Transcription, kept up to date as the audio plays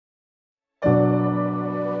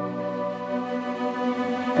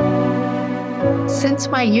Since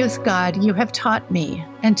my youth, God, you have taught me,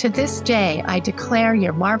 and to this day I declare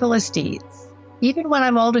your marvelous deeds. Even when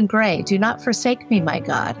I'm old and gray, do not forsake me, my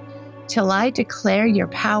God, till I declare your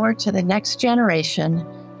power to the next generation,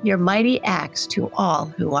 your mighty acts to all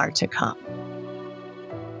who are to come.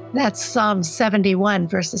 That's Psalm 71,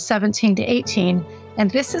 verses 17 to 18,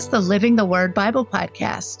 and this is the Living the Word Bible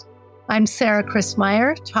podcast. I'm Sarah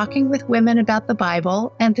Christmeyer, talking with women about the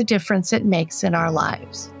Bible and the difference it makes in our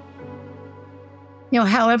lives.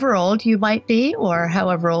 However old you might be or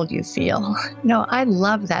however old you feel, I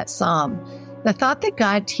love that psalm. The thought that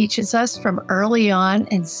God teaches us from early on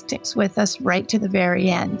and sticks with us right to the very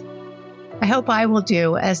end. I hope I will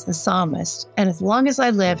do as the psalmist, and as long as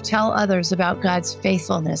I live, tell others about God's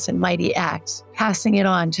faithfulness and mighty acts, passing it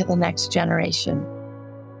on to the next generation.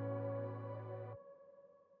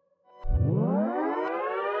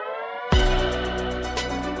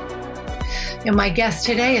 My guest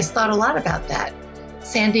today has thought a lot about that.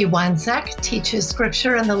 Sandy Wanzeck teaches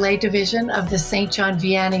scripture in the lay division of the St. John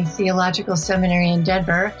Vianney Theological Seminary in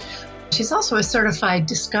Denver. She's also a certified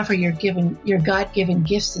Discover Your God-Given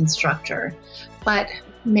Gifts instructor. But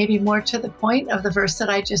maybe more to the point of the verse that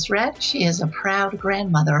I just read, she is a proud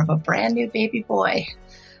grandmother of a brand new baby boy.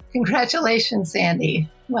 Congratulations, Sandy.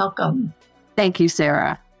 Welcome. Thank you,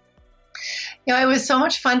 Sarah. It was so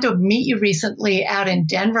much fun to meet you recently out in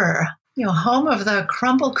Denver, home of the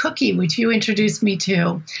crumble cookie, which you introduced me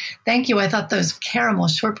to. Thank you. I thought those caramel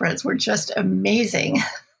shortbreads were just amazing.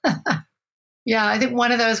 Yeah, I think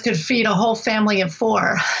one of those could feed a whole family of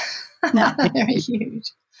 4. They're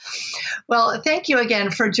huge. Well, thank you again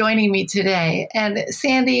for joining me today. And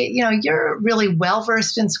Sandy, you're really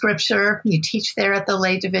well-versed in scripture. You teach there at the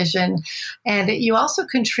lay division, and you also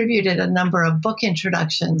contributed a number of book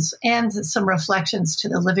introductions and some reflections to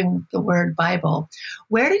the Living the Word Bible.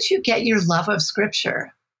 Where did you get your love of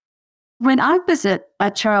scripture? When I was a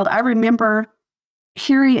child, I remember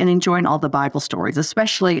hearing and enjoying all the Bible stories,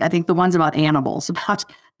 especially, I think, the ones about animals, about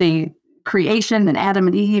the creation and Adam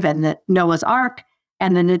and Eve and the Noah's Ark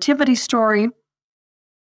and the nativity story.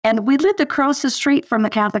 And we lived across the street from the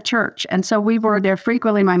Catholic Church. And so we were there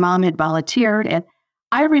frequently. My mom had volunteered. And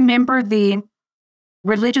I remember the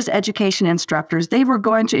religious education instructors, they were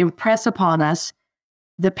going to impress upon us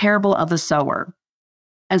the parable of the sower.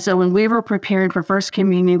 And so when we were preparing for First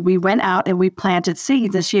Communion, we went out and we planted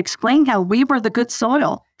seeds. And she explained how we were the good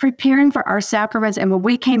soil, preparing for our sacraments. And when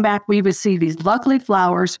we came back, we would see these lovely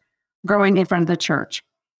flowers growing in front of the church.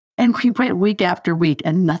 And we went week after week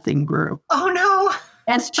and nothing grew. Oh, no.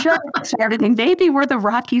 And children started, and maybe we're the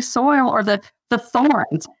rocky soil or the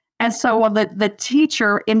thorns. And so the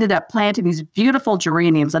teacher ended up planting these beautiful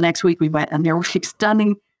geraniums. The next week we went, and there were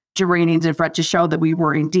stunning geraniums in front to show that we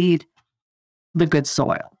were indeed the good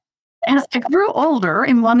soil. And as I grew older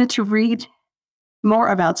and wanted to read more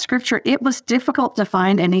about scripture, it was difficult to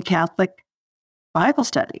find any Catholic Bible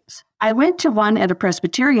studies. I went to one at a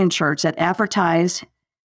Presbyterian church that advertised.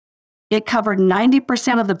 It covered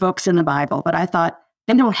 90% of the books in the Bible, but I thought,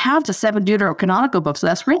 they don't have the 7 deuterocanonical books, so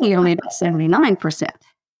that's really only about 79%.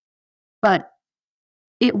 But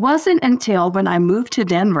it wasn't until when I moved to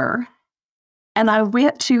Denver and I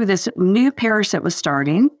went to this new parish that was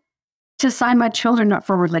starting to sign my children up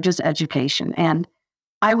for religious education. And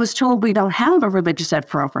I was told we don't have a religious ed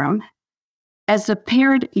program. As a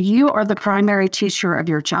parent, you are the primary teacher of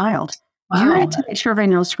your child. Wow. You need to make sure they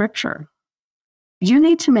know scripture. You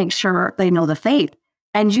need to make sure they know the faith,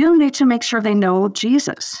 and you need to make sure they know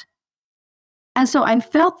Jesus. And so I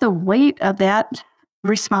felt the weight of that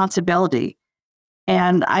responsibility,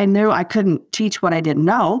 and I knew I couldn't teach what I didn't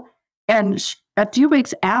know. And a few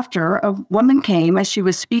weeks after, a woman came as she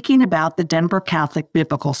was speaking about the Denver Catholic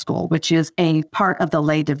Biblical School, which is a part of the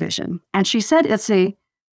lay division. And she said it's a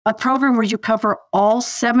program where you cover all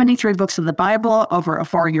 73 books of the Bible over a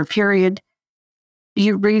 4-year period.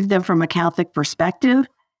 You read them from a Catholic perspective.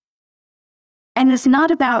 And it's not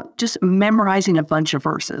about just memorizing a bunch of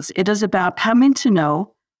verses. It is about coming to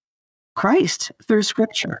know Christ through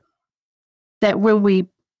Scripture. That when we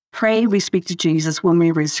pray, we speak to Jesus. When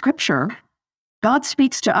we read Scripture, God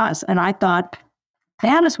speaks to us. And I thought,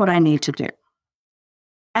 that is what I need to do.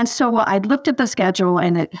 And so I looked at the schedule,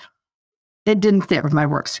 and it didn't fit with my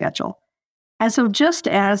work schedule. And so just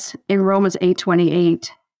as in Romans 8:28,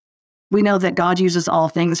 we know that God uses all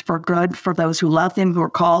things for good for those who love him, who are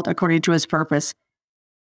called according to his purpose.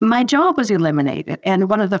 My job was eliminated. And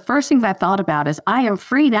one of the first things I thought about is I am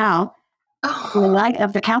free now in the light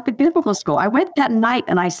of the Catholic Biblical School. I went that night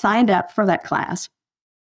and I signed up for that class.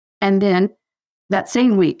 And then that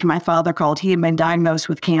same week, my father called. He had been diagnosed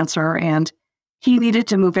with cancer, and he needed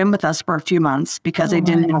to move in with us for a few months because they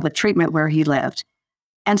didn't have the treatment where he lived.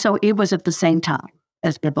 And so it was at the same time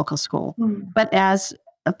as biblical school. But as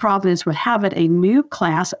Providence would have it, a new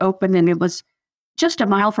class opened, and it was just a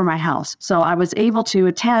mile from my house. So I was able to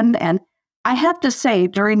attend. And I have to say,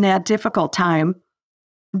 during that difficult time,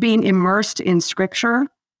 being immersed in scripture,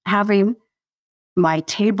 having my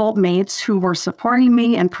table mates who were supporting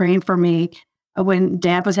me and praying for me. When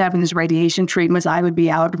Dad was having his radiation treatments, I would be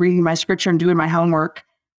out reading my scripture and doing my homework.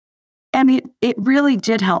 And it really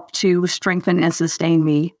did help to strengthen and sustain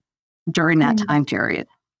me during that time period.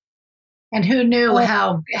 And who knew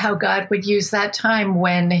how God would use that time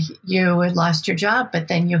when you lost your job, but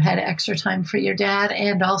then you had extra time for your dad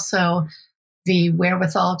and also the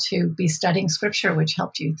wherewithal to be studying scripture, which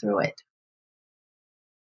helped you through it.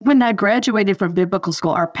 When I graduated from biblical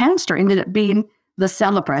school, our pastor ended up being the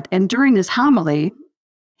celebrant. And during his homily,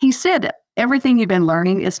 he said, everything you've been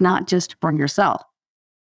learning is not just for yourself.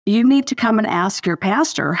 You need to come and ask your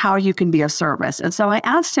pastor how you can be of service. And so I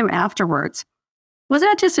asked him afterwards, was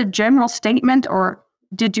that just a general statement, or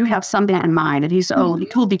did you have something in mind? And he said, oh,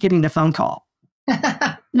 you'll be getting the phone call.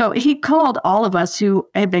 No, he called all of us who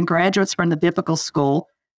had been graduates from the biblical school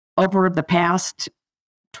over the past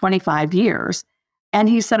 25 years. And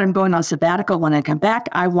he said, I'm going on sabbatical. When I come back,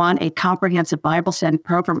 I want a comprehensive Bible study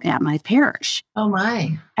program at my parish. Oh,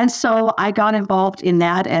 my. And so I got involved in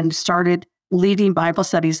that and started leading Bible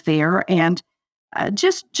studies there, and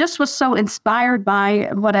just was so inspired by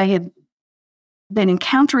what I had been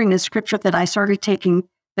encountering in scripture that I started taking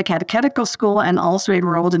the catechetical school and also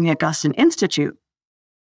enrolled in the Augustine Institute.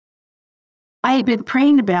 I had been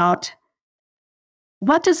praying about,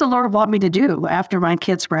 what does the Lord want me to do after my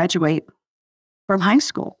kids graduate from high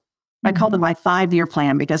school? I called it my 5-year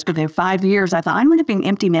plan, because within 5 years, I thought, I'm going to be an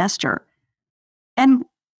empty nester. And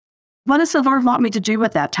what does the Lord want me to do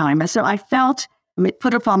at that time? And so I felt it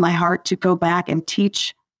put upon my heart to go back and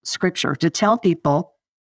teach scripture, to tell people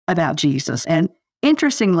about Jesus. And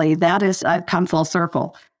interestingly, that is, I've come full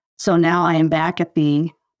circle. So now I am back at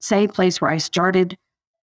the same place where I started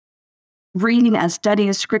reading and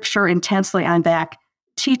studying scripture intensely. I'm back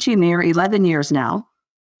teaching there 11 years now.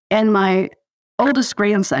 And my oldest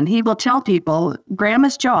grandson, he will tell people,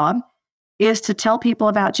 Grandma's job is to tell people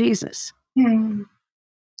about Jesus.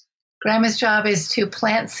 Grandma's job is to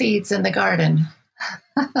plant seeds in the garden.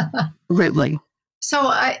 Really. So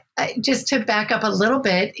I just to back up a little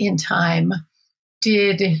bit in time,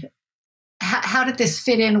 how did this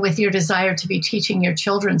fit in with your desire to be teaching your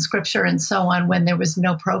children scripture and so on when there was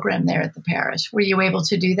no program there at the parish? Were you able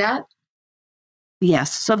to do that?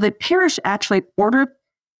 Yes. So the parish actually ordered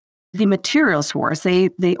the materials for us.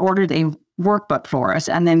 They ordered a workbook for us,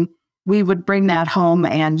 and then we would bring that home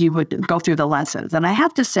and you would go through the lessons. And I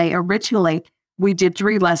have to say, originally, we did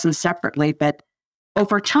 3 lessons separately, but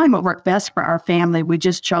over time, what worked best for our family, we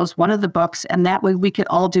just chose one of the books, and that way we could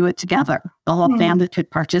all do it together. The whole family could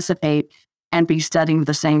participate and be studying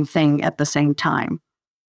the same thing at the same time.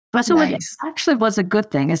 But so it actually was a good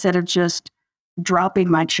thing. Instead of just dropping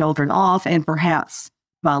my children off and perhaps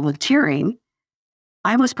volunteering,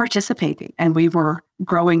 I was participating, and we were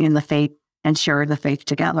growing in the faith and sharing the faith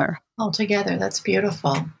together. All together. That's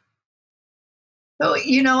beautiful. Oh,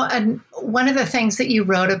 and one of the things that you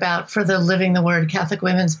wrote about for the Living the Word Catholic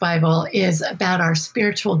Women's Bible is about our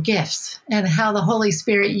spiritual gifts and how the Holy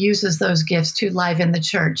Spirit uses those gifts to liven the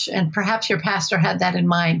church. And perhaps your pastor had that in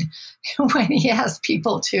mind when he asked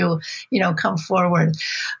people to, come forward.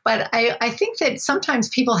 But I think that sometimes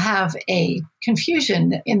people have a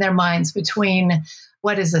confusion in their minds between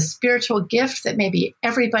what is a spiritual gift that maybe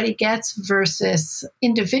everybody gets versus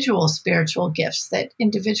individual spiritual gifts that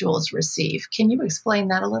individuals receive. Can you explain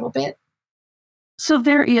that a little bit? So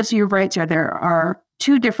there is, you're right, there are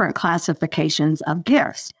 2 different classifications of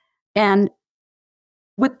gifts. And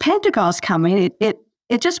with Pentecost coming,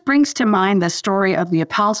 it just brings to mind the story of the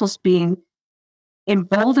apostles being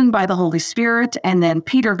emboldened by the Holy Spirit, and then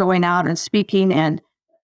Peter going out and speaking and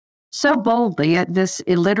so boldly at this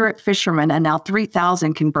illiterate fisherman, and now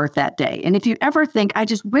 3,000 convert that day. And if you ever think, I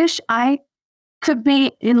just wish I could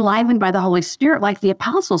be enlivened by the Holy Spirit like the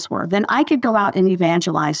apostles were, then I could go out and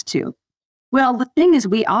evangelize too. Well, the thing is,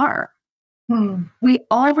 we are. We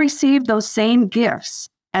all receive those same gifts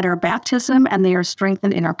at our baptism, and they are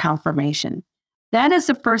strengthened in our confirmation. That is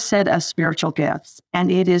the first set of spiritual gifts, and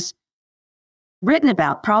it is written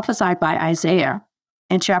about, prophesied by Isaiah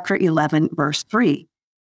in chapter 11, verse 3.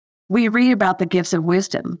 We read about the gifts of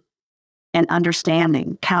wisdom and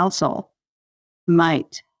understanding, counsel,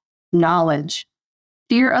 might, knowledge,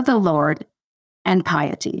 fear of the Lord, and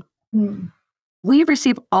piety. We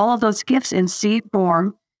receive all of those gifts in seed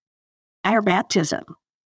form at our baptism.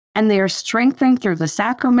 and they are strengthened through the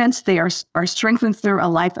sacraments. They are strengthened through a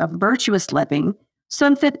life of virtuous living, so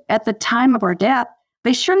that at the time of our death,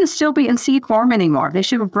 they shouldn't still be in seed form anymore. They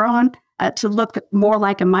should have grown to look more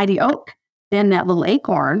like a mighty oak than that little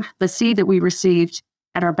acorn, the seed that we received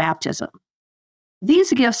at our baptism.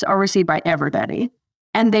 These gifts are received by everybody,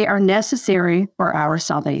 and they are necessary for our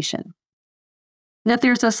salvation. Now,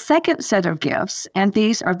 there's a second set of gifts, and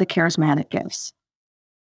these are the charismatic gifts.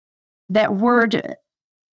 That word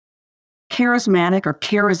charismatic or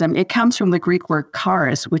charism, it comes from the Greek word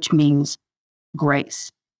charis, which means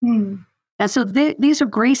grace. And so these are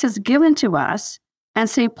graces given to us, and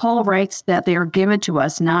St. Paul writes that they are given to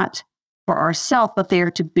us not for ourselves, but they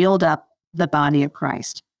are to build up the body of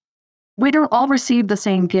Christ. We don't all receive the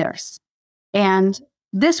same gifts. And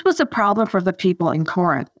this was a problem for the people in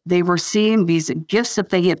Corinth. They were seeing these gifts that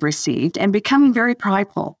they had received and becoming very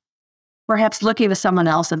prideful, perhaps looking at someone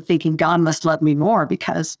else and thinking, God must love me more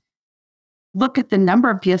because look at the number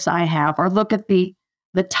of gifts I have, or look at the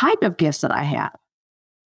type of gifts that I have.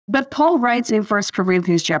 But Paul writes in 1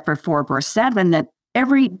 Corinthians chapter 4, verse 7, that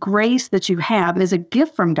every grace that you have is a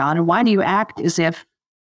gift from God. And why do you act as if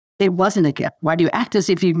it wasn't a gift? Why do you act as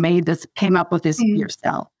if you came up with this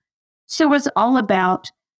yourself? So it's all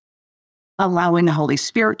about allowing the Holy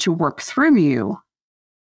Spirit to work through you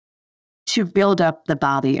to build up the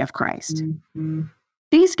body of Christ.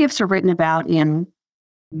 These gifts are written about in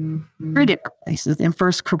three different places: in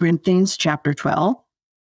 1 Corinthians chapter 12,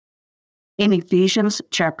 in Ephesians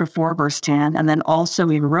chapter 4, verse 10, and then also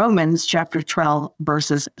in Romans chapter 12,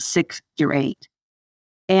 verses 6 through 8.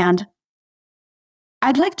 And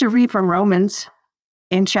I'd like to read from Romans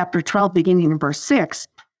in chapter 12, beginning in verse 6,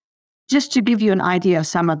 just to give you an idea of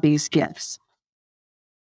some of these gifts.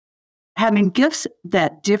 Having gifts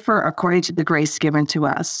that differ according to the grace given to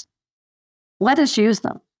us, let us use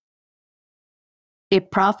them. If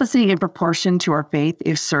prophecy in proportion to our faith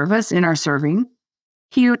is service in our serving,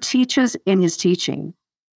 he who teaches in his teaching,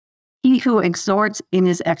 he who exhorts in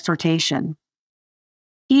his exhortation,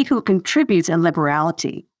 he who contributes in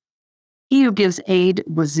liberality, he who gives aid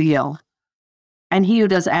with zeal, and he who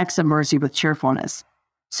does acts of mercy with cheerfulness.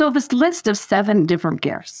 So this list of 7 different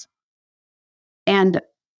gifts. And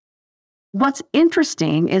what's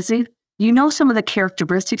interesting is if you know some of the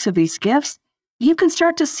characteristics of these gifts, you can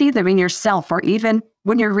start to see them in yourself, or even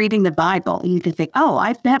when you're reading the Bible, you can think, oh,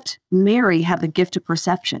 I bet Mary had the gift of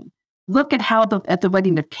perception. Look at how at the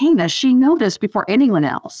wedding of Cana, she noticed before anyone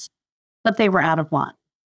else that they were out of wine.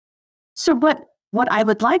 So what I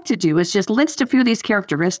would like to do is just list a few of these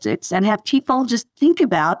characteristics and have people just think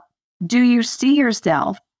about, do you see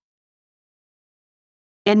yourself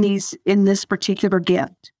in this particular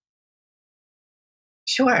gift?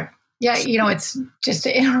 Sure. Yeah, it's just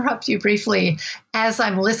to interrupt you briefly. As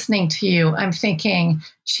I'm listening to you, I'm thinking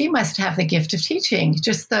she must have the gift of teaching.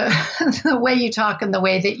 Just the the way you talk and the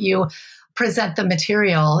way that you present the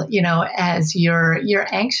material, as you're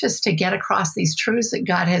anxious to get across these truths that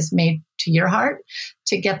God has made to your heart,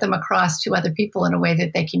 to get them across to other people in a way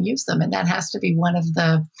that they can use them. And that has to be one of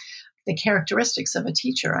the characteristics of a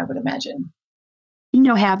teacher, I would imagine.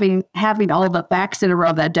 Having all the facts in a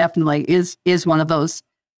row, that definitely is one of those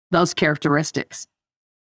characteristics.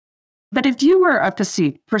 But if you were a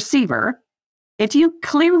perceiver, if you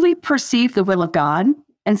clearly perceive the will of God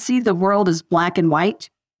and see the world as black and white,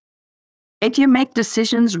 if you make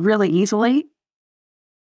decisions really easily,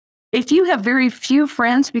 if you have very few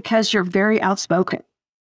friends because you're very outspoken.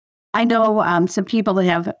 I know some people that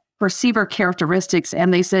have perceiver characteristics,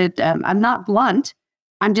 and they said, I'm not blunt,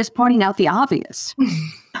 I'm just pointing out the obvious.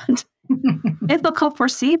 Biblical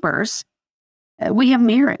perceivers, we have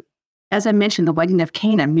Mary. As I mentioned, the wedding of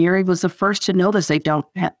Cana, Mary was the first to notice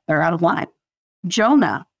they're out of wine.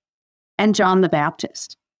 Jonah and John the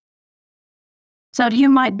Baptist. So you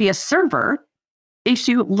might be a server if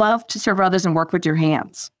you love to serve others and work with your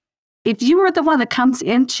hands. If you are the one that comes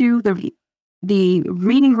into the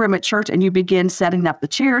reading room at church and you begin setting up the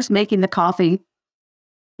chairs, making the coffee,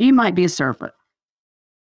 you might be a server.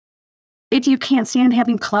 If you can't stand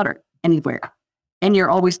having clutter anywhere, and you're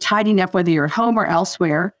always tidying up, whether you're at home or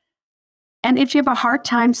elsewhere, and if you have a hard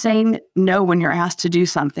time saying no when you're asked to do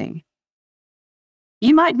something,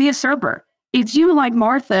 you might be a server. If you, like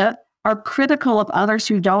Martha, are critical of others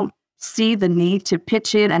who don't see the need to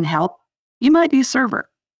pitch in and help, you might be a server.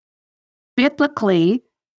 Biblically,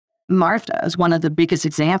 Martha is one of the biggest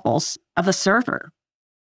examples of a server.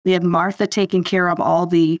 We have Martha taking care of all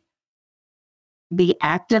the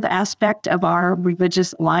active aspect of our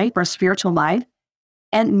religious life, our spiritual life,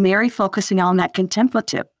 and Mary focusing on that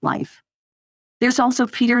contemplative life. There's also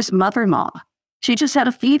Peter's mother-in-law, She just had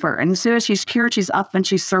a fever, and as soon as she's cured, she's up and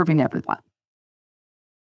she's serving everyone.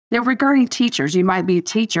 Now, regarding teachers, you might be a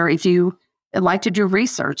teacher if you like to do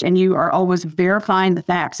research and you are always verifying the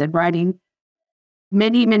facts and writing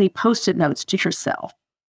many, many Post-it notes to yourself.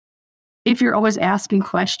 If you're always asking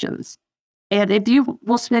questions, and if you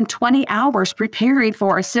will spend 20 hours preparing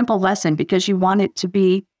for a simple lesson because you want it to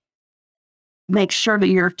be, make sure that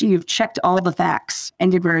you've checked all the facts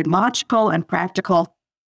and you're very logical and practical.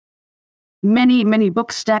 Many, many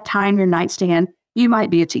books stacked high on your nightstand, you might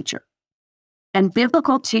be a teacher. And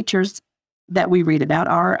biblical teachers that we read about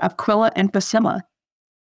are Aquila and Priscilla.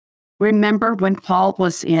 Remember when Paul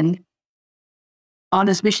was on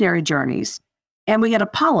his missionary journeys, and we had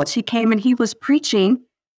Apollos. He came and he was preaching,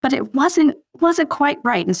 but it wasn't quite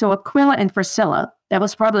right. And so Aquila and Priscilla, that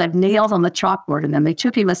was probably like nails on the chalkboard, and then they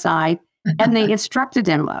took him aside and they instructed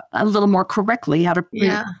him a little more correctly how to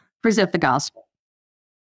present the gospel.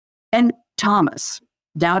 And Thomas,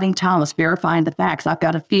 doubting Thomas, verifying the facts. I've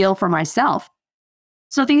got to feel for myself.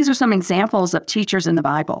 So these are some examples of teachers in the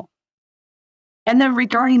Bible. And then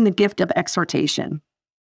regarding the gift of exhortation,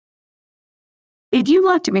 if you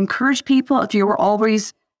like to encourage people, if you were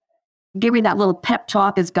always giving that little pep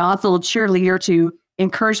talk as God's little cheerleader to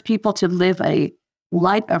encourage people to live a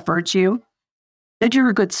life of virtue, if you're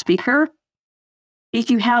a good speaker, if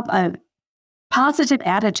you have a positive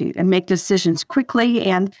attitude and make decisions quickly,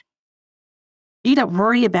 and you don't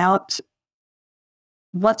worry about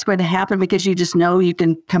what's going to happen because you just know you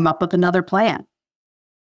can come up with another plan.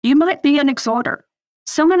 You might be an exhorter.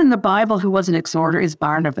 Someone in the Bible who was an exhorter is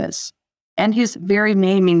Barnabas, and his very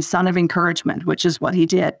name means son of encouragement, which is what he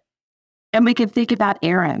did. And we can think about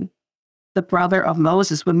Aaron, the brother of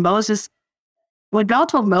Moses. When God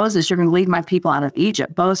told Moses, you're going to lead my people out of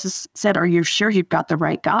Egypt, Moses said, are you sure you've got the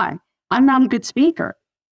right guy? I'm not a good speaker.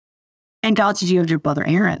 And God said, you have your brother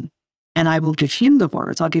Aaron, and I will give him the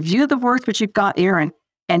words. I'll give you the words, but you've got Aaron,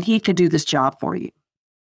 and he could do this job for you.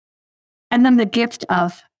 And then the gift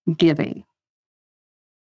of giving.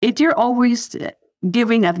 If you're always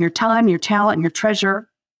giving of your time, your talent, your treasure,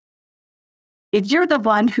 if you're the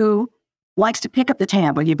one who likes to pick up the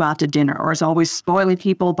tab when you go out to dinner or is always spoiling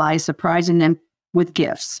people by surprising them with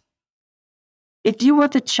gifts, if you were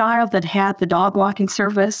the child that had the dog walking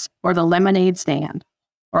service or the lemonade stand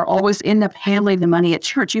or always end up handling the money at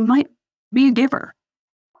church, you might be a giver.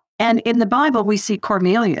 And in the Bible, we see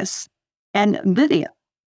Cornelius and Lydia,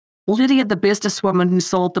 the businesswoman who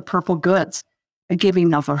sold the purple goods,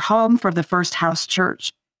 giving of her home for the first house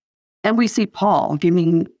church. And we see Paul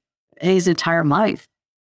giving his entire life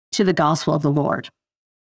to the gospel of the Lord.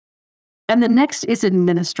 And the next is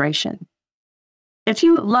administration. If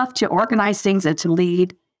you love to organize things and to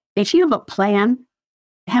lead, if you have a plan,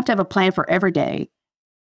 you have to have a plan for every day.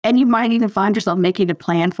 And you might even find yourself making a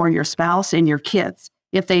plan for your spouse and your kids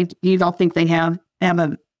if you don't think they have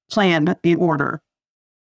a plan in order.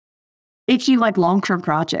 If you like long-term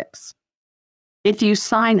projects, if you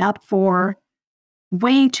sign up for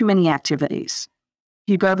way too many activities,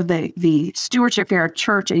 you go to the stewardship fair at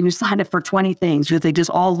church and you sign up for 20 things because they just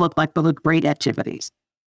all look like they look great activities.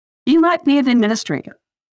 You might be an administrator.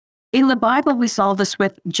 In the Bible, we saw this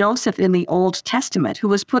with Joseph in the Old Testament, who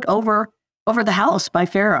was put over the house by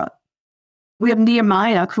Pharaoh. We have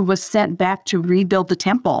Nehemiah, who was sent back to rebuild the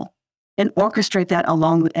temple and orchestrate that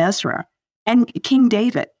along with Ezra, and King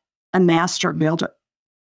David, a master builder.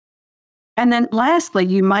 And then lastly,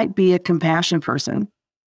 you might be a compassion person.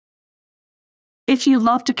 If you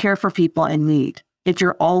love to care for people in need, if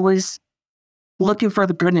you're always looking for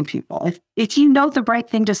the good in people, if you know the right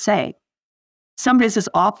thing to say, sometimes it's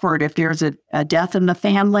awkward if there's a death in the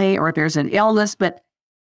family or if there's an illness, but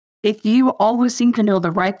if you always seem to know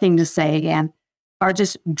the right thing to say and are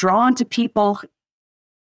just drawn to people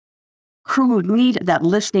who need that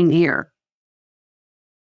listening ear,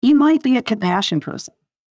 you might be a compassion person.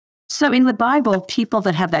 So in the Bible, people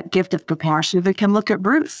that have that gift of compassion, they can look at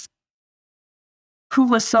Ruth, who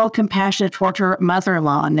was so compassionate toward her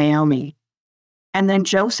mother-in-law, Naomi, and then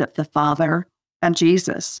Joseph, the father of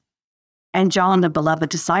Jesus, and John, the beloved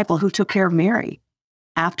disciple, who took care of Mary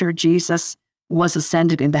after Jesus was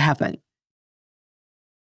ascended into heaven.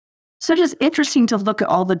 So it's just interesting to look at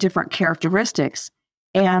all the different characteristics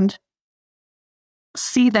and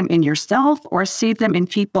see them in yourself or see them in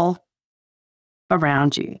people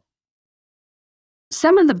around you.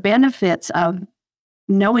 Some of the benefits of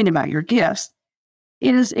knowing about your gifts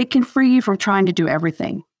is it can free you from trying to do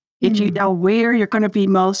everything. If you know where you're going to be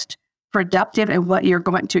most productive and what you're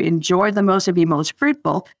going to enjoy the most and be most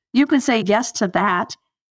fruitful, you can say yes to that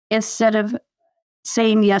instead of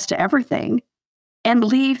saying yes to everything and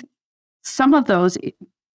leave some of those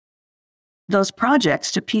those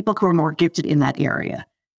projects to people who are more gifted in that area.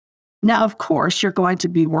 Now, of course, you're going to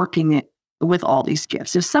be working with all these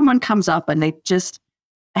gifts. If someone comes up and they just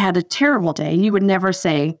had a terrible day, you would never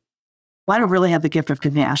say, well, I don't really have the gift of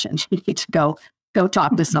compassion. You need to go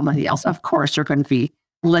talk to somebody else. Of course, you're going to be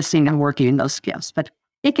listening and working in those gifts, but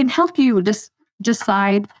it can help you just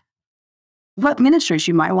decide what ministries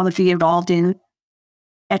you might want to be involved in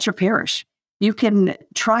at your parish. You can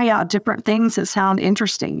try out different things that sound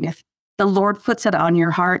interesting. If the Lord puts it on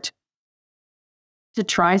your heart to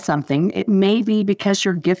try something, it may be because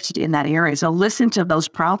you're gifted in that area. So listen to those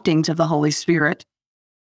promptings of the Holy Spirit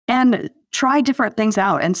and try different things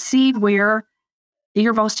out and see where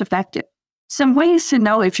you're most effective. Some ways to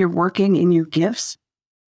know if you're working in your gifts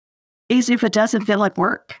is if it doesn't feel like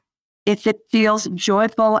work, if it feels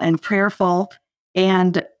joyful and prayerful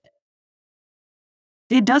and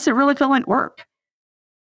it doesn't really feel like work.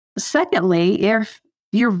 Secondly, if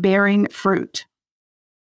you're bearing fruit,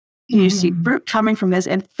 you see fruit coming from this.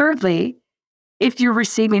 And thirdly, if you're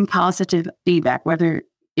receiving positive feedback, whether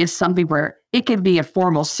it's something where it can be a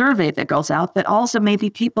formal survey that goes out, but also maybe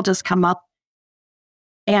people just come up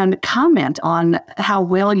and comment on how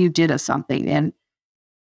well you did at something. And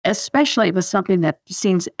especially if it's something that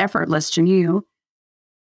seems effortless to you,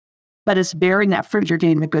 but it's bearing that fruit, you're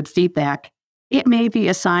getting the good feedback, it may be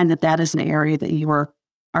a sign that that is an area that you are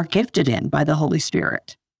gifted in by the Holy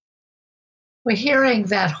Spirit. Well, hearing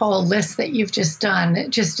that whole list that you've just done,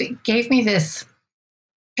 it just gave me this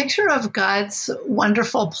picture of God's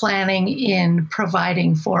wonderful planning in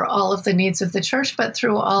providing for all of the needs of the church, but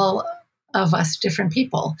through all of us different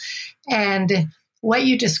people. And what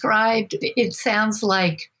you described, it sounds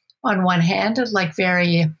like, on one hand, like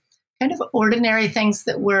very kind of ordinary things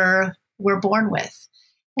that we're born with.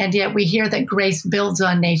 And yet we hear that grace builds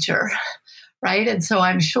on nature, right? And so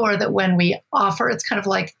I'm sure that when we offer, it's kind of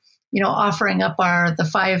like, offering up the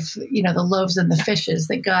 5, the loaves and the fishes,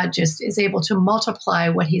 that God just is able to multiply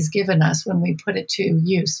what he's given us when we put it to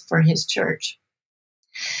use for his church.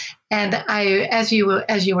 And as you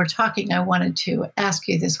were talking, I wanted to ask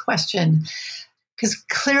you this question, because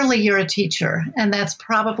clearly you're a teacher, and that's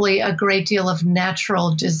probably a great deal of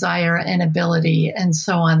natural desire and ability and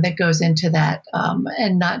so on that goes into that,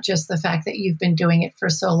 and not just the fact that you've been doing it for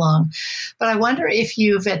so long. But I wonder if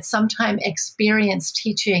you've at some time experienced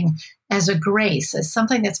teaching as a grace, as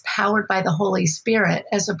something that's powered by the Holy Spirit,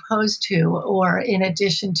 as opposed to, or in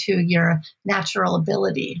addition to, your natural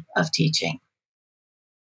ability of teaching.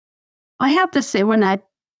 I have to say, when I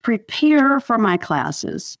prepare for my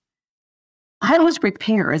classes, I always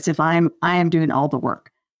prepare as if I am doing all the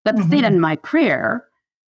work. But then my prayer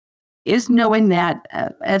is knowing that,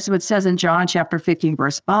 as it says in John chapter 15,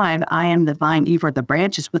 verse 5, I am the vine, you are the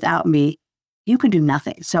branches. Without me, you can do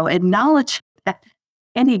nothing. So acknowledge that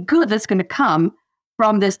any good that's going to come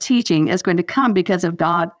from this teaching is going to come because of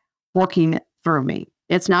God working through me.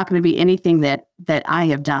 It's not going to be anything that I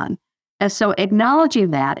have done. And so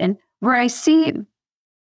acknowledging that, and where I see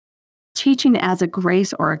teaching as a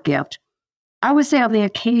grace or a gift, I would say on the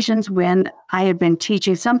occasions when I have been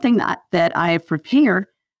teaching something that I have prepared,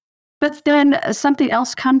 but then something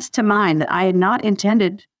else comes to mind that I had not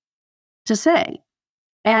intended to say.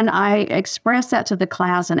 And I express that to the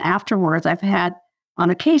class, and afterwards I've had,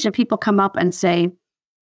 on occasion, people come up and say,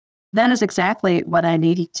 that is exactly what I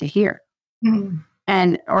needed to hear.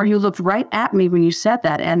 Or you looked right at me when you said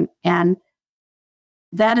that, and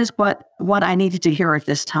that is what I needed to hear at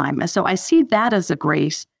this time. And so I see that as a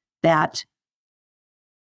grace, that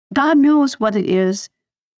God knows what it is,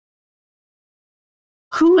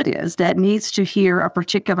 who it is that needs to hear a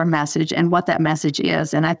particular message and what that message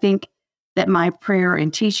is. And I think that my prayer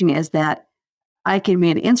in teaching is that I can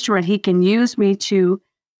be an instrument. He can use me to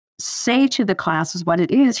say to the classes what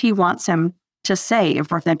it is he wants them to say, and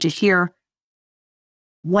for them to hear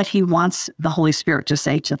what he wants the Holy Spirit to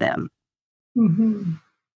say to them.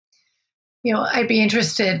 I'd be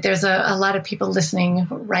interested. There's a lot of people listening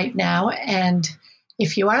right now, and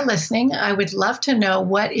if you are listening, I would love to know,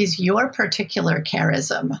 what is your particular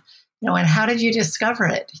charism, and how did you discover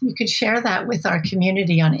it? You could share that with our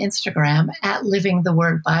community on Instagram at Living the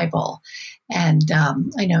Word Bible. And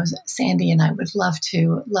I know Sandy and I would love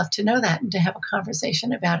to know that and to have a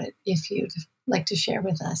conversation about it if you'd like to share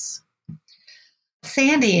with us.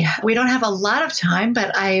 Sandy, we don't have a lot of time,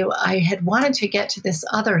 but I had wanted to get to this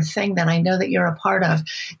other thing that I know that you're a part of.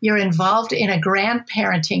 You're involved in a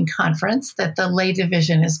grandparenting conference that the Lay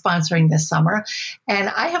Division is sponsoring this summer. And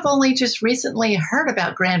I have only just recently heard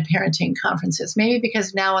about grandparenting conferences, maybe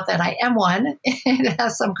because now that I am one, it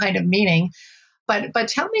has some kind of meaning. But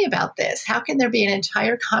tell me about this. How can there be an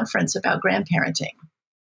entire conference about grandparenting?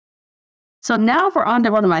 So now we're on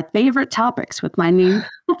to one of my favorite topics with my new,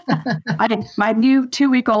 my new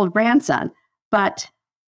 2-week-old grandson. But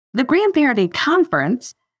the grandparenting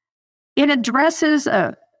conference, it addresses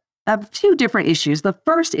two different issues. The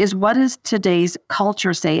first is, what does today's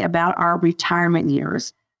culture say about our retirement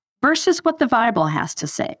years versus what the Bible has to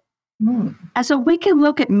say? Mm. And so we can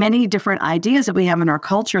look at many different ideas that we have in our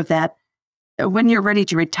culture that when you're ready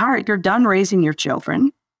to retire, you're done raising your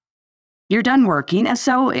children, you're done working, and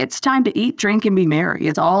so it's time to eat, drink, and be merry.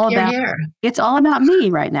 It's all about me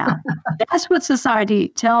right now. That's what society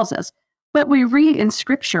tells us. But we read in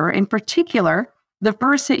Scripture, in particular, the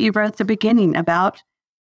verse that you read at the beginning about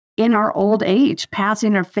in our old age,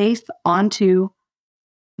 passing our faith on to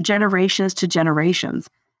generations.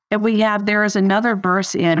 And there is another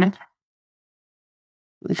verse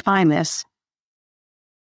let's find this,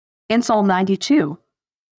 in Psalm 92.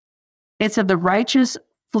 It said, the righteous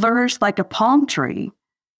flourish like a palm tree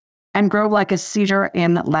and grow like a cedar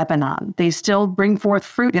in Lebanon. They still bring forth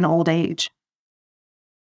fruit in old age.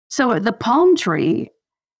 So the palm tree,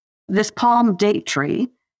 this palm date tree,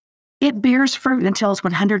 it bears fruit until it's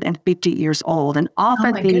 150 years old. And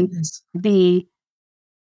often the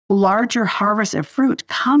larger harvest of fruit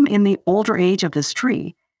come in the older age of this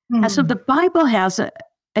tree. Mm. And so the Bible has a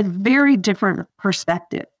very different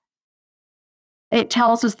perspective. It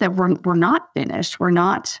tells us that we're not finished.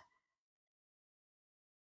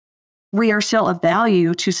 We are still of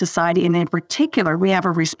value to society. And in particular, we have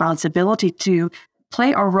a responsibility to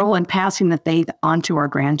play a role in passing the faith on to our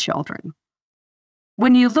grandchildren.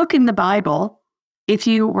 When you look in the Bible, if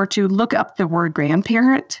you were to look up the word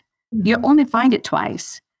grandparent, you only find it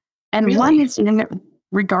twice. And Really? one is in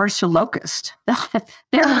regards to locust.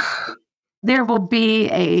 There will be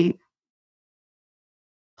a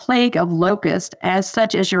plague of locust as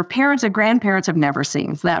such as your parents and grandparents have never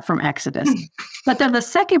seen. That from Exodus. But then the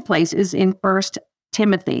second place is in 1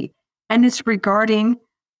 Timothy, and it's regarding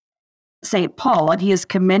St. Paul, and he is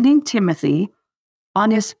commending Timothy on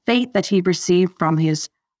his faith that he received from his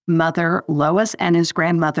mother Lois and his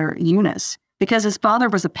grandmother Eunice, because his father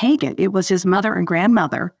was a pagan. It was his mother and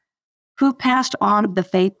grandmother who passed on the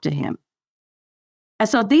faith to him. And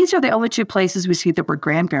so these are the only two places we see the word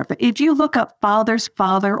grandparent. But if you look up father's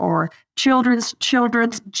father or children's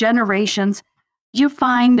generations, you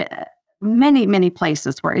find many, many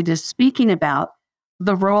places where it is speaking about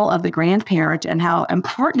the role of the grandparent and how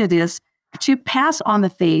important it is to pass on the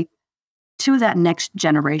faith to that next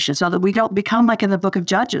generation so that we don't become like in the book of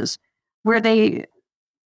Judges, where they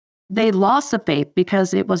lost the faith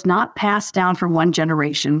because it was not passed down from one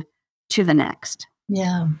generation to the next.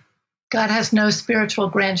 Yeah. God has no spiritual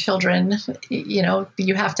grandchildren.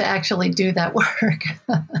 You have to actually do that work.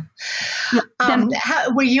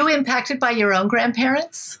 Were you impacted by your own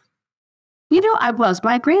grandparents? I was.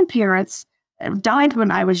 My grandparents died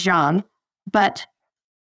when I was young, but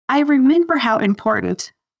I remember how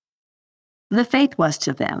important the faith was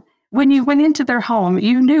to them. When you went into their home,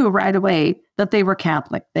 you knew right away that they were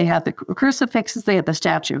Catholic. They had the crucifixes, they had the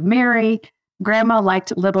statue of Mary. Grandma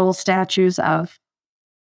liked little statues of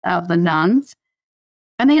the nuns.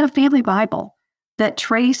 And they had a family Bible that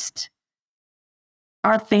traced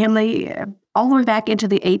our family all the way back into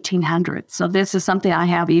the 1800s. So this is something I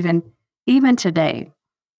have even today.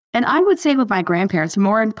 And I would say with my grandparents,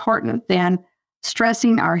 more important than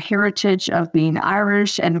stressing our heritage of being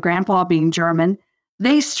Irish and grandpa being German,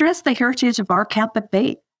 they stress the heritage of our Catholic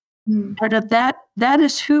faith. Part of that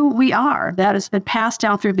is who we are. That has been passed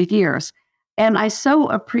down through the years. And I so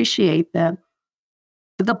appreciate the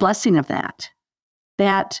blessing of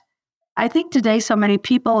that I think today so many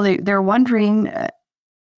people, they're wondering,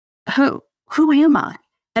 who am I?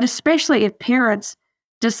 And especially if parents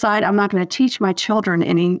decide I'm not going to teach my children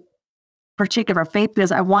any particular faith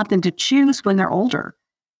because I want them to choose when they're older.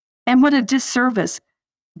 And what a disservice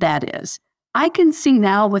that is. I can see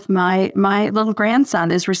now with my little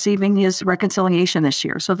grandson is receiving his reconciliation this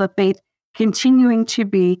year. So the faith continuing to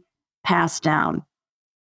be passed down.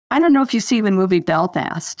 I don't know if you see the movie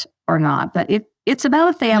Belfast or not, but it's about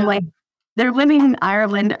a family. No. They're living in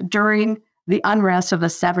Ireland during the unrest of the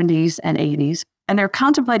 70s and 80s, and they're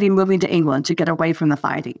contemplating moving to England to get away from the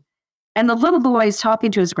fighting. And the little boy is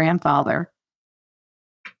talking to his grandfather,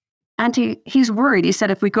 and he's worried. He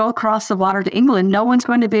said, if we go across the water to England, no one's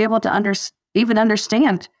going to be able to even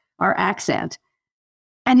understand our accent.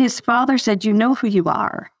 And his father said, you know who you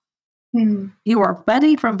are. You are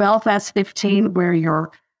Buddy from Belfast 15, where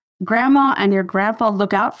your grandma and your grandpa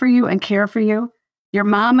look out for you and care for you. Your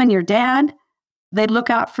mom and your dad, they look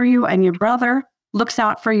out for you, and your brother looks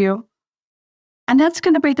out for you. And that's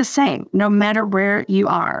going to be the same no matter where you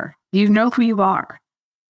are. You know who you are.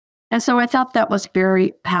 And so I thought that was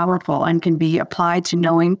very powerful and can be applied to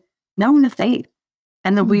knowing the faith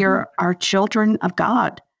and that we are children of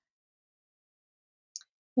God.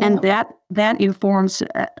 Yeah. And that informs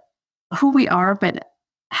who we are, but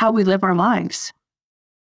how we live our lives.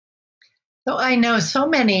 So I know so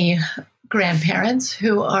many grandparents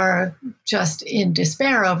who are just in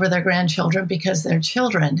despair over their grandchildren because their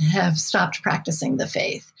children have stopped practicing the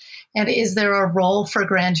faith. And is there a role for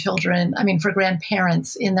for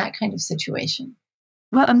grandparents in that kind of situation?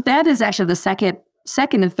 Well, and that is actually the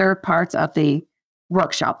second and third parts of the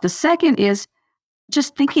workshop. The second is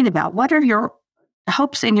just thinking about what are your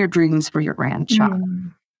hopes and your dreams for your grandchild?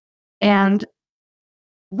 And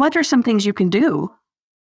what are some things you can do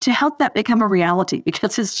to help that become a reality?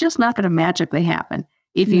 Because it's just not going to magically happen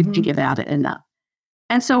if you think about it enough.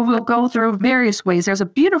 And so we'll go through various ways. There's a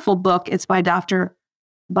beautiful book. It's by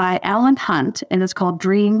Alan Hunt, and it's called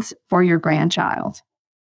Dreams for Your Grandchild.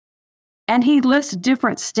 And he lists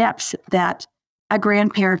different steps that a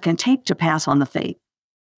grandparent can take to pass on the faith.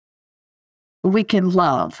 We can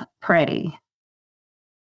love, pray,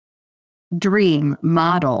 dream,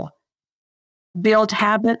 model, build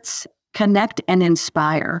habits, connect, and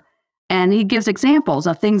inspire. And he gives examples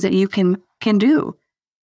of things that you can do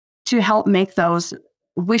to help make those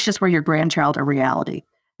wishes for your grandchild a reality.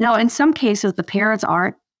 Now, in some cases, the parents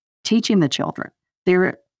aren't teaching the children.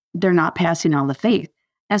 They're not passing on the faith.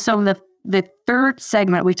 And so the third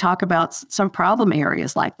segment, we talk about some problem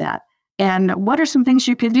areas like that. And what are some things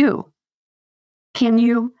you can do? Can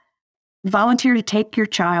you volunteer to take your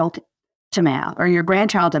child to Mass or your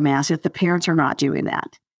grandchild to Mass if the parents are not doing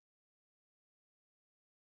that?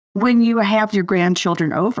 When you have your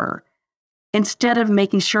grandchildren over, instead of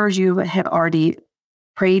making sure you have already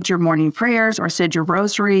prayed your morning prayers or said your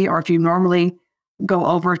rosary, or if you normally go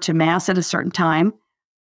over to Mass at a certain time,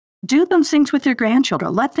 do those things with your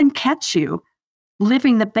grandchildren. Let them catch you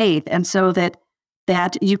living the faith, and so that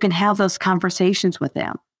you can have those conversations with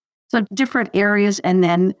them. So different areas, and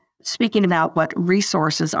then speaking about what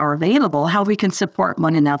resources are available, how we can support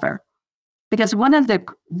one another. Because one of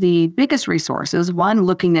the biggest resources, one,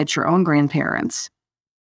 looking at your own grandparents.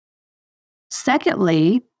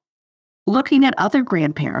 Secondly, looking at other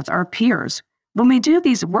grandparents, our peers. When we do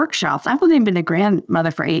these workshops, I've only been a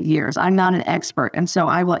grandmother for 8 years. I'm not an expert. And so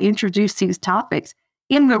I will introduce these topics.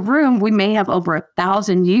 In the room, we may have over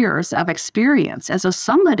 1,000 years of experience. And so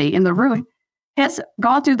somebody in the room has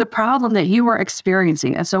gone through the problem that you are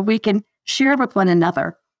experiencing. And so we can share with one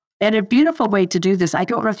another. And a beautiful way to do this, I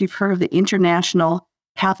don't know if you've heard of the International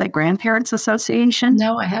Catholic Grandparents Association.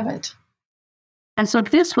 No, I haven't. And so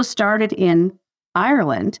this was started in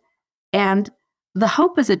Ireland. And the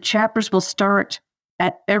hope is that chapters will start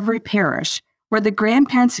at every parish where the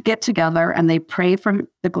grandparents get together and they pray for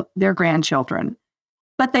their grandchildren.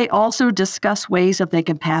 But they also discuss ways that they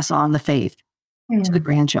can pass on the faith to the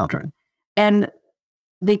grandchildren. And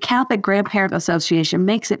the Catholic Grandparent Association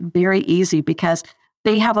makes it very easy because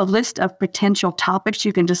they have a list of potential topics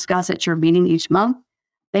you can discuss at your meeting each month.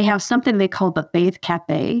 They have something they call the Faith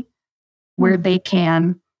Cafe, where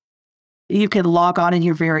you can log on and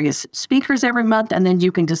hear various speakers every month, and then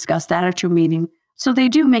you can discuss that at your meeting. So they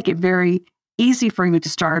do make it very easy for you to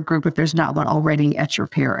start a group if there's not one already at your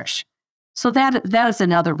parish. So that is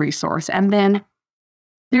another resource. And then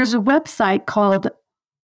there's a website called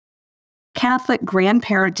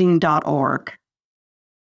CatholicGrandparenting.org,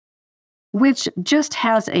 which just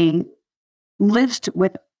has a list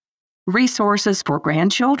with resources for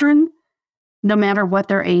grandchildren, no matter what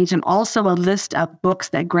their age, and also a list of books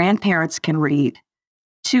that grandparents can read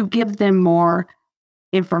to give them more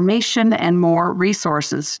information and more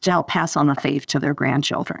resources to help pass on the faith to their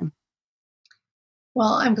grandchildren.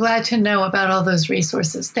 Well, I'm glad to know about all those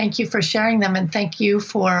resources. Thank you for sharing them, and thank you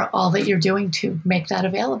for all that you're doing to make that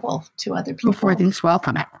available to other people. Everything's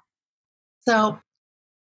welcome. So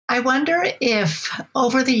I wonder if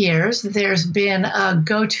over the years there's been a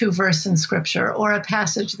go-to verse in Scripture or a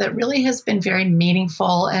passage that really has been very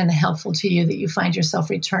meaningful and helpful to you that you find yourself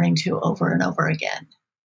returning to over and over again.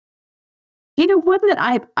 One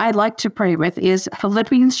that I like to pray with is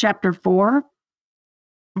Philippians chapter 4,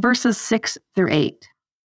 verses 6 through 8.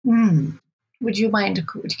 Would you mind,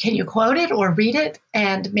 can you quote it or read it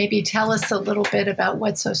and maybe tell us a little bit about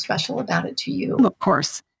what's so special about it to you? Of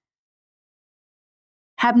course.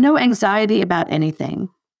 Have no anxiety about anything,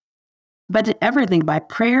 but in everything by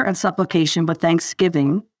prayer and supplication with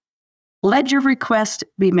thanksgiving, let your request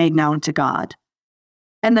be made known to God.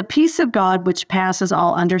 And the peace of God, which passes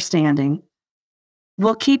all understanding,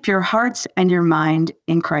 will keep your hearts and your mind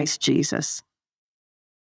in Christ Jesus.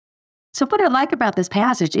 So what I like about this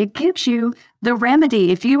passage, it gives you the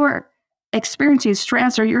remedy. If you are experiencing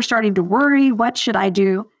stress or you're starting to worry, what should I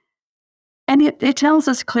do? And it tells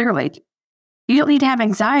us clearly, you don't need to have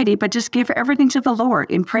anxiety, but just give everything to the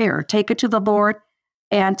Lord in prayer. Take it to the Lord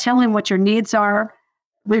and tell him what your needs are.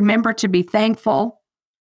 Remember to be thankful.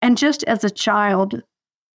 And just as a child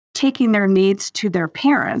taking their needs to their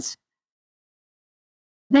parents,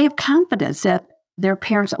 they have confidence that their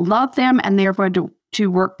parents love them and they're going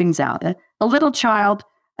to work things out. A little child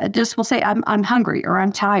just will say, I'm hungry or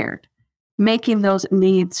I'm tired, making those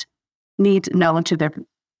needs known to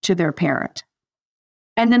their parent.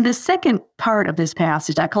 And then the second part of this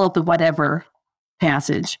passage, I call it the whatever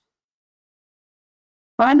passage.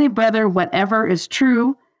 Finally, whatever is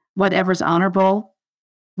true, whatever is honorable,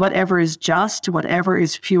 whatever is just, whatever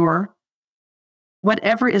is pure,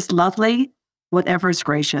 whatever is lovely, whatever is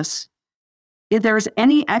gracious. If there is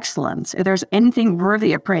any excellence, if there's anything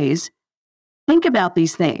worthy of praise, think about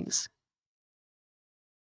these things.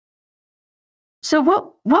 So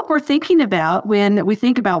what we're thinking about when we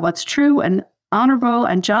think about what's true and honorable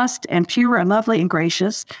and just and pure and lovely and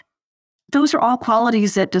gracious, those are all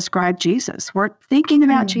qualities that describe Jesus. We're thinking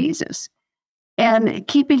about Jesus and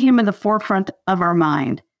keeping him in the forefront of our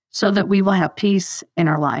mind so that we will have peace in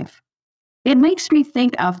our life. It makes me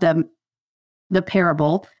think of the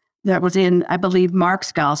parable that was in, I believe,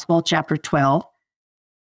 Mark's Gospel, chapter 12.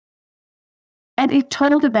 And it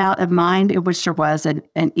told about a mind in which there was an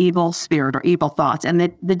evil spirit or evil thoughts. And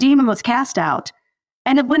the demon was cast out.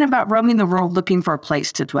 And it went about roaming the world looking for a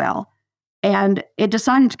place to dwell. And it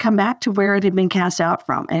decided to come back to where it had been cast out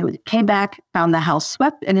from. And it came back, found the house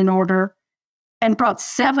swept and in order, and brought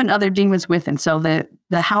 7 other demons with him. So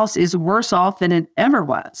the house is worse off than it ever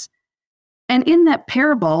was. And in that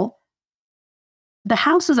parable, the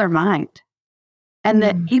house is our mind. And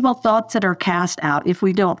the evil thoughts that are cast out, if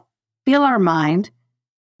we don't fill our mind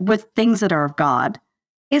with things that are of God,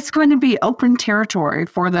 it's going to be open territory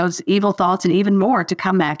for those evil thoughts and even more to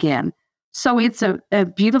come back in. So it's a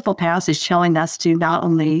beautiful passage telling us to not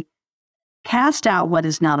only cast out what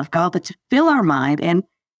is not of God, but to fill our mind and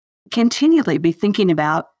continually be thinking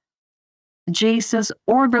about Jesus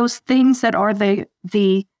or those things that are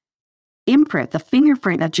the imprint, the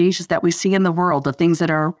fingerprint of Jesus that we see in the world, the things that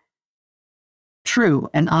are true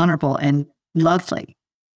and honorable and lovely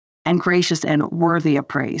and gracious and worthy of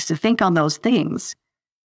praise. To think on those things.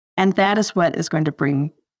 And that is what is going to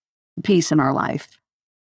bring peace in our life.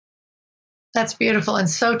 That's beautiful and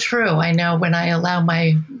so true. I know when I allow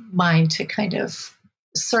my mind to kind of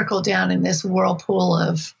circle down in this whirlpool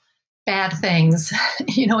of bad things,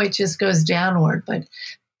 it just goes downward. But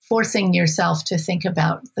forcing yourself to think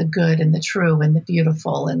about the good and the true and the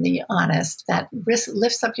beautiful and the honest, that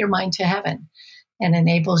lifts up your mind to heaven and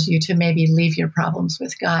enables you to maybe leave your problems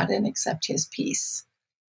with God and accept his peace.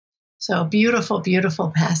 So beautiful,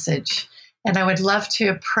 beautiful passage. And I would love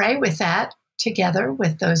to pray with that together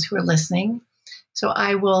with those who are listening. So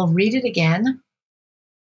I will read it again.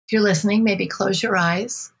 If you're listening, maybe close your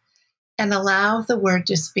eyes and allow the word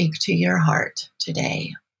to speak to your heart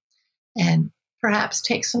today. And perhaps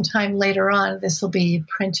take some time later on. This will be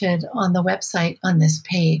printed on the website on this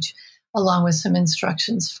page, along with some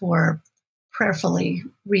instructions for prayerfully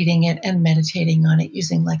reading it and meditating on it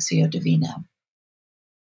using Lectio Divina.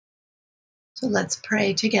 So let's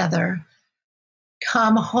pray together.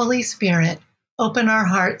 Come, Holy Spirit, open our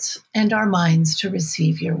hearts and our minds to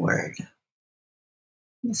receive your word.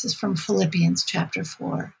 This is from Philippians chapter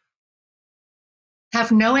 4.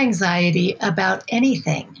 Have no anxiety about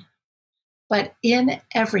anything, but in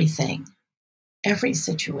everything, every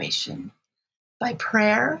situation, by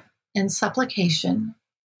prayer and supplication,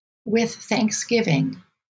 with thanksgiving,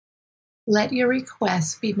 let your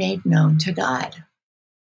requests be made known to God.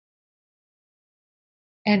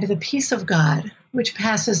 And the peace of God, which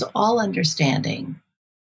passes all understanding,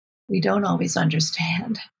 we don't always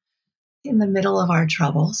understand in the middle of our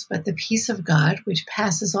troubles, but the peace of God, which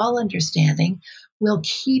passes all understanding, will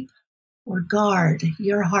keep or guard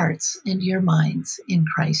your hearts and your minds in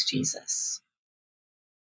Christ Jesus.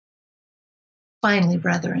 Finally,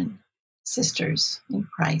 brethren, sisters in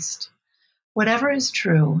Christ, whatever is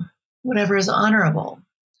true, whatever is honorable,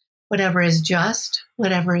 whatever is just,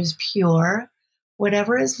 whatever is pure,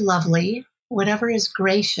 whatever is lovely, whatever is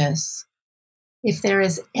gracious, if there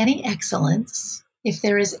is any excellence, if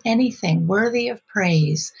there is anything worthy of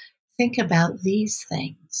praise, think about these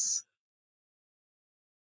things.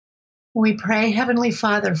 We pray, Heavenly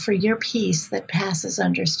Father, for your peace that passes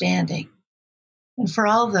understanding, and for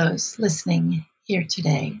all those listening here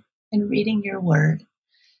today and reading your word,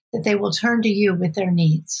 that they will turn to you with their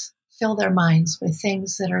needs, fill their minds with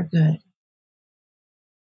things that are good.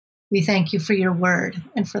 We thank you for your word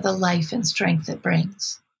and for the life and strength it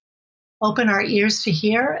brings. Open our ears to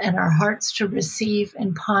hear and our hearts to receive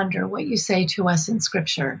and ponder what you say to us in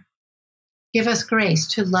Scripture. Give us grace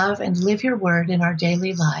to love and live your word in our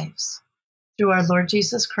daily lives. Through our Lord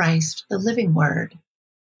Jesus Christ, the living word.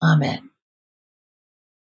 Amen.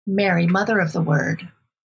 Mary, Mother of the Word,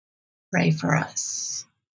 pray for us.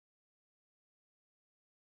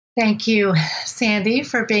 Thank you, Sandy,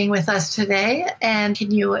 for being with us today. And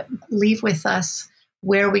can you leave with us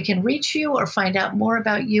where we can reach you or find out more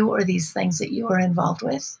about you or these things that you are involved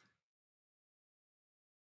with?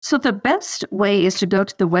 So the best way is to go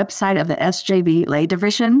to the website of the SJV Lay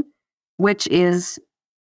Division, which is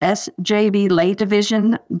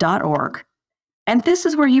sjvlaydivision.org. And this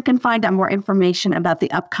is where you can find out more information about the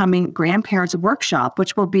upcoming Grandparents Workshop,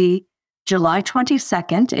 which will be July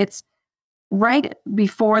 22nd. It's right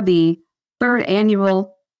before the third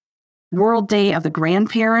annual World Day of the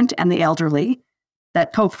Grandparent and the Elderly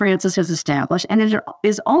that Pope Francis has established. And it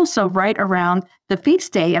is also right around the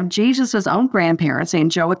feast day of Jesus' own grandparents,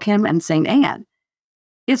 St. Joachim and St. Anne.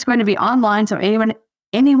 It's going to be online, so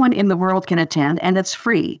anyone in the world can attend, and it's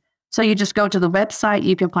free. So you just go to the website,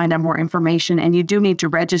 you can find out more information, and you do need to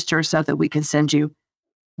register so that we can send you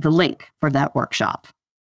the link for that workshop.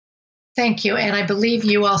 Thank you. And I believe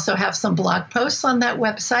you also have some blog posts on that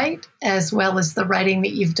website, as well as the writing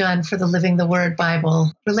that you've done for the Living the Word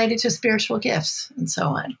Bible related to spiritual gifts and so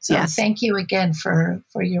on. So Yes. Thank you again for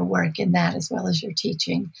your work in that, as well as your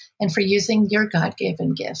teaching, and for using your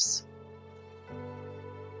God-given gifts.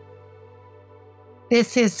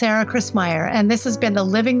 This is Sarah Christmeyer, and this has been the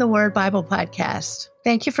Living the Word Bible Podcast.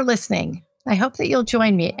 Thank you for listening. I hope that you'll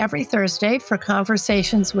join me every Thursday for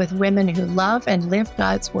conversations with women who love and live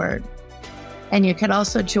God's Word. And you can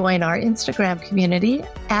also join our Instagram community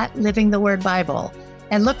at Living the Word Bible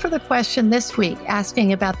and look for the question this week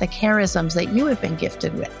asking about the charisms that you have been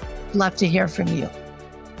gifted with. Love to hear from you.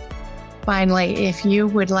 Finally, if you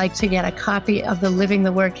would like to get a copy of the Living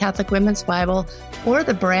the Word Catholic Women's Bible or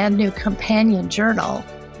the brand new companion journal,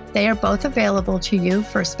 they are both available to you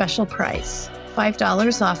for a special price,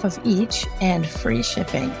 $5 off of each and free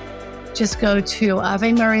shipping. Just go to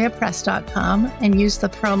AveMariaPress.com and use the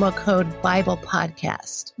promo code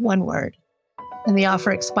BiblePodcast, one word. And the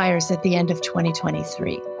offer expires at the end of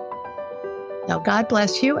 2023. Now, God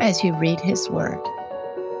bless you as you read His Word.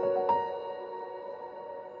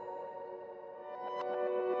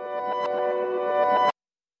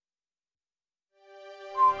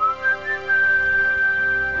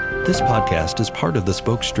 This podcast is part of the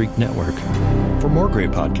Spoke Street Network. For more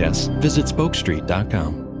great podcasts, visit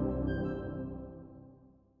spokestreet.com.